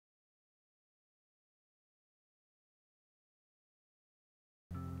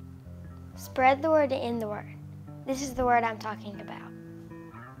Spread the word to end the word. This is the word I'm talking about.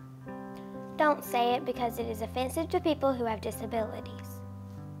 Don't say it because it is offensive to people who have disabilities.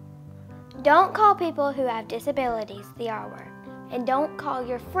 Don't call people who have disabilities the R word. And don't call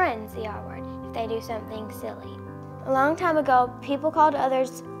your friends the R word if they do something silly. A long time ago, people called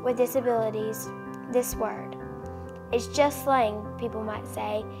others with disabilities this word. It's just slang, people might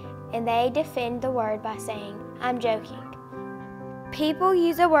say, and they defend the word by saying, "I'm joking." People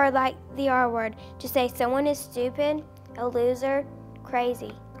use a word like the R word to say someone is stupid, a loser,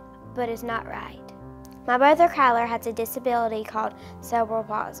 crazy, but it's not right. My brother Kyler has a disability called cerebral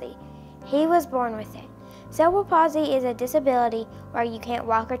palsy. He was born with it. Cerebral palsy is a disability where you can't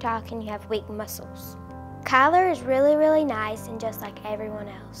walk or talk and you have weak muscles. Kyler is really nice and just like everyone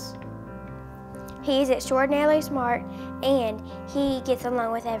else. He is extraordinarily smart and he gets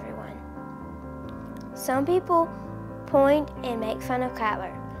along with everyone. Some people point and make fun of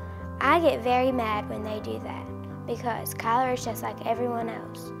Kyler. I get very mad when they do that because Kyler is just like everyone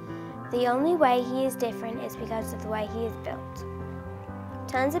else. The only way he is different is because of the way he is built.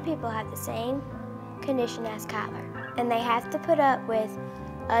 Tons of people have the same condition as Kyler, and they have to put up with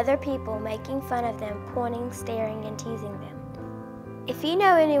other people making fun of them, pointing, staring, and teasing them. If you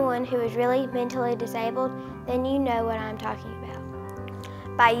know anyone who is really mentally disabled, then you know what I'm talking about.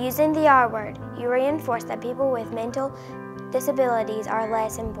 By using the R word, you reinforce that people with mental disabilities are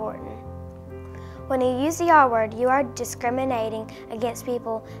less important. When you use the R word, you are discriminating against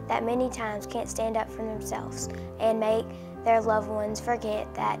people that many times can't stand up for themselves and make their loved ones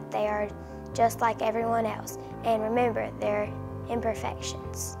forget that they are just like everyone else and remember their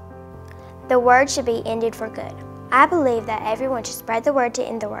imperfections. The word should be ended for good. I believe that everyone should spread the word to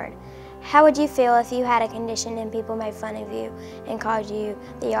end the word. How would you feel if you had a condition and people made fun of you and called you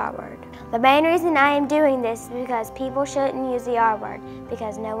the R word? The main reason I am doing this is because people shouldn't use the R word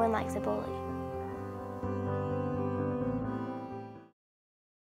because no one likes a bully.